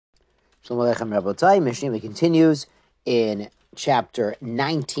Shalom Aleichem Rabotai. Mishnah continues in chapter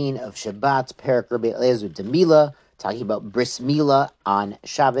 19 of Shabbat, Perek Rabbi Eliezer Demila, talking about bris milah on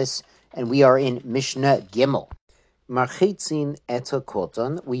Shabbos, and we are in Mishnah Gimel. Marchitzin et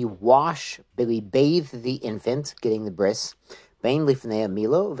koton. We bathe the infant, getting the bris, bein lifnei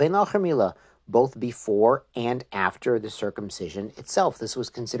milo, vein acher milah, both before and after the circumcision itself. This was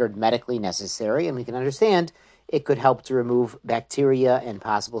considered medically necessary, and we can understand it could help to remove bacteria and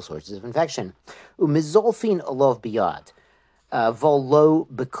possible sources of infection. Umizolfin alov biyad, volo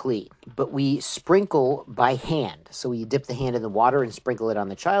bekli. But we sprinkle by hand. So we dip the hand in the water and sprinkle it on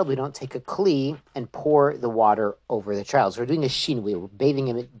the child. We don't take a kli and pour the water over the child. So we're doing a shinui. We're bathing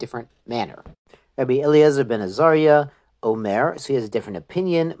him in a different manner. Rabbi Eliezer ben Azariah, Omer, so he has a different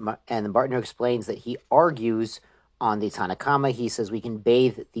opinion, and the Bartner explains that he argues on the Tanakama. He says we can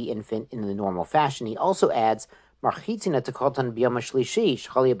bathe the infant in the normal fashion. He also adds, Marchitzin tekotan b'yom hashlishi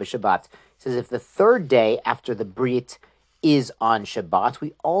shchalia b'Shabbat. He says if the third day after the brit is on Shabbat,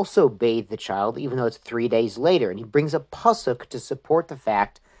 we also bathe the child, even though it's 3 days later. And he brings a pasuk to support the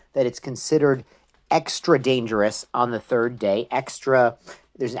fact that it's considered extra dangerous on the third day.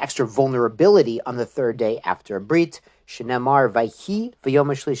 There's an extra vulnerability on the third day after a brit. Shenamar vayhi v'yom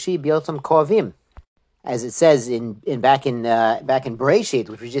hashlishi b'yotam koavim, as it says back in Bereshit,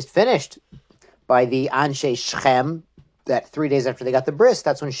 which we just finished, by the Anshe Shechem, that 3 days after they got the bris,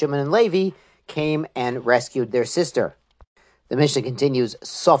 that's when Shimon and Levi came and rescued their sister. The Mishnah continues,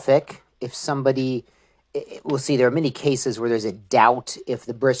 Sofek, if somebody, we'll see there are many cases where there's a doubt if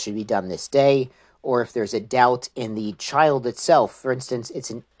the bris should be done this day, or if there's a doubt in the child itself. For instance, it's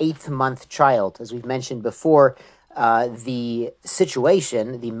an 8th-month child. As we've mentioned before, the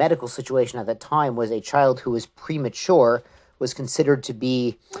medical situation at that time was a child who was premature, was considered to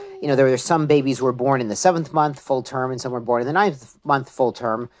be, there were some babies who were born in the 7th month full term, and some were born in the 9th month full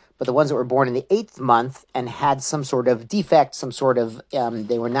term, but the ones that were born in the 8th month and had some sort of defect,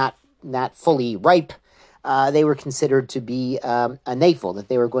 they were not fully ripe, they were considered to be a nafel, that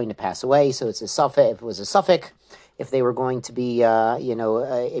they were going to pass away. So it's a suffix. If it was a suffix, if they were going to be, a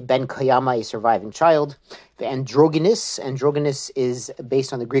ben kayama, a surviving child. The androgynous is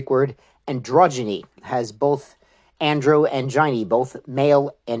based on the Greek word androgyny, has both andro and gyne, both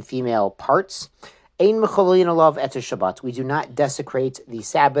male and female parts. Ein mecholin alav et Shabbat. We do not desecrate the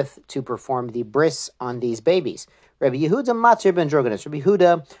Sabbath to perform the bris on these babies. Rabbi Yehuda matir b'androgynous. Rabbi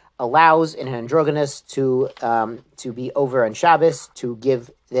Yehuda allows an androgynous to be over on Shabbos to give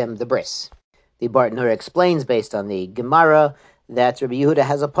them the bris. The Bartner explains, based on the Gemara, that Rabbi Yehuda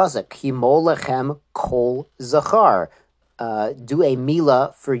has a pasuk, Himol lechem kol zachar. Do a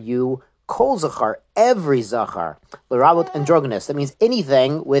milah for you, kol zachar, every zachar. L'rabot androgynous. That means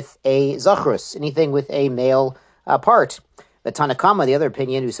anything with a zachrus, anything with a male part. The Tanakama, the other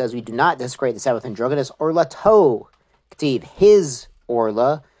opinion, who says we do not desecrate the Sabbath androgynous, or lato, ktiv, his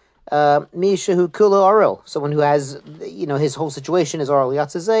orla, Mishahu Kula Orel, someone who has, his whole situation is Orel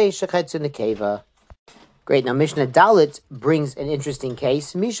Yatzazeh, Shechetzu Nekeva. Great. Now Mishnah Dalit brings an interesting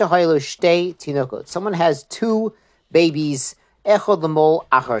case. Misha Haylo Shtei Tinokot. Someone has 2 babies, Echod Lemol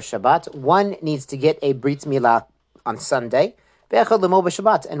Achar Shabbat. One needs to get a Brit Milah on Sunday, Echod Lemol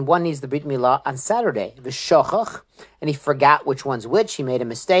B'Shabbat, and one needs the Brit Milah on Saturday. V'Shochach, and he forgot which one's which. He made a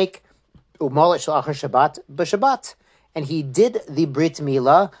mistake. Umolet Shel Achar Shabbat B'Shabbat, and he did the Brit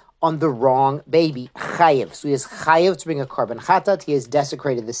Milah on the wrong baby, chayev. So he is chayev to bring a carbon chatat. He has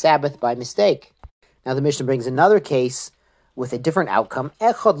desecrated the Sabbath by mistake. Now the Mishnah brings another case with a different outcome.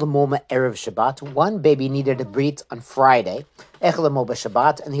 Echad l'moma erev Shabbat. One baby needed a brit on Friday, echad l'mo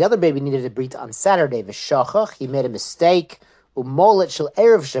b'Shabbat, and the other baby needed a brit on Saturday. V'shachach, he made a mistake. Umolet shel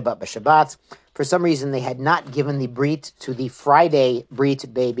erev Shabbat b'Shabbat. For some reason, they had not given the brit to the Friday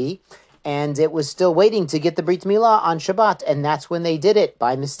brit baby, and it was still waiting to get the Brit Milah on Shabbat, and that's when they did it,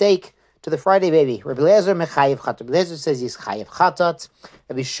 by mistake, to the Friday baby. Rabbi Eliezer mechayev chatat. Rabbi Eliezer says he's chayev chatat.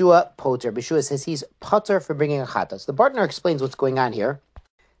 Rabbi Shua poter. Rabbi Shua says he's poter for bringing a chatat. So the Bartner explains what's going on here,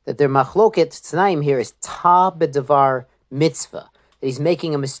 that their machloket tanaim here is ta bedavar mitzvah, that he's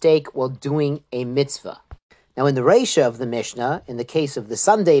making a mistake while doing a mitzvah. Now in the Reisha of the Mishnah, in the case of the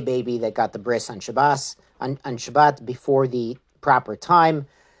Sunday baby that got the bris on Shabbat before the proper time,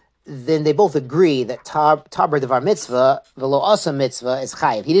 then they both agree that taber devar mitzvah, velo asa mitzvah, is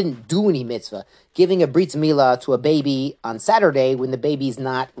chayiv. He didn't do any mitzvah. giving a brit milah to a baby on Saturday when the baby's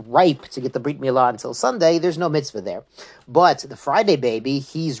not ripe to get the brit milah until Sunday, there's no mitzvah there. But the Friday baby,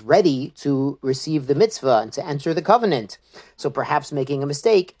 he's ready to receive the mitzvah and to enter the covenant. So perhaps making a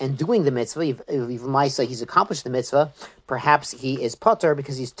mistake and doing the mitzvah, if he's accomplished the mitzvah, perhaps he is potter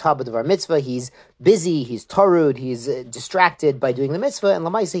because he's tabed of our mitzvah, he's busy, he's tarud, he's distracted by doing the mitzvah, and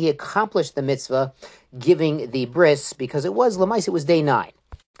lamaisa he accomplished the mitzvah, giving the bris, because it was day 9.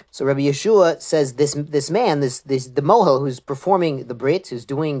 So Rabbi Yeshua says this man, the mohel who's performing the brit, who's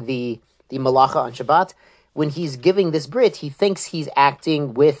doing the malacha on Shabbat, when he's giving this brit, he thinks he's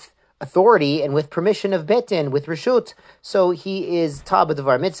acting with authority and with permission of Betin, with Rishut. So he is tabed of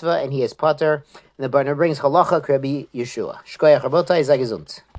our mitzvah and he is potter. And the Barna brings halacha Rabbi Yeshua. Shkoyach Rabotai, sei gesund.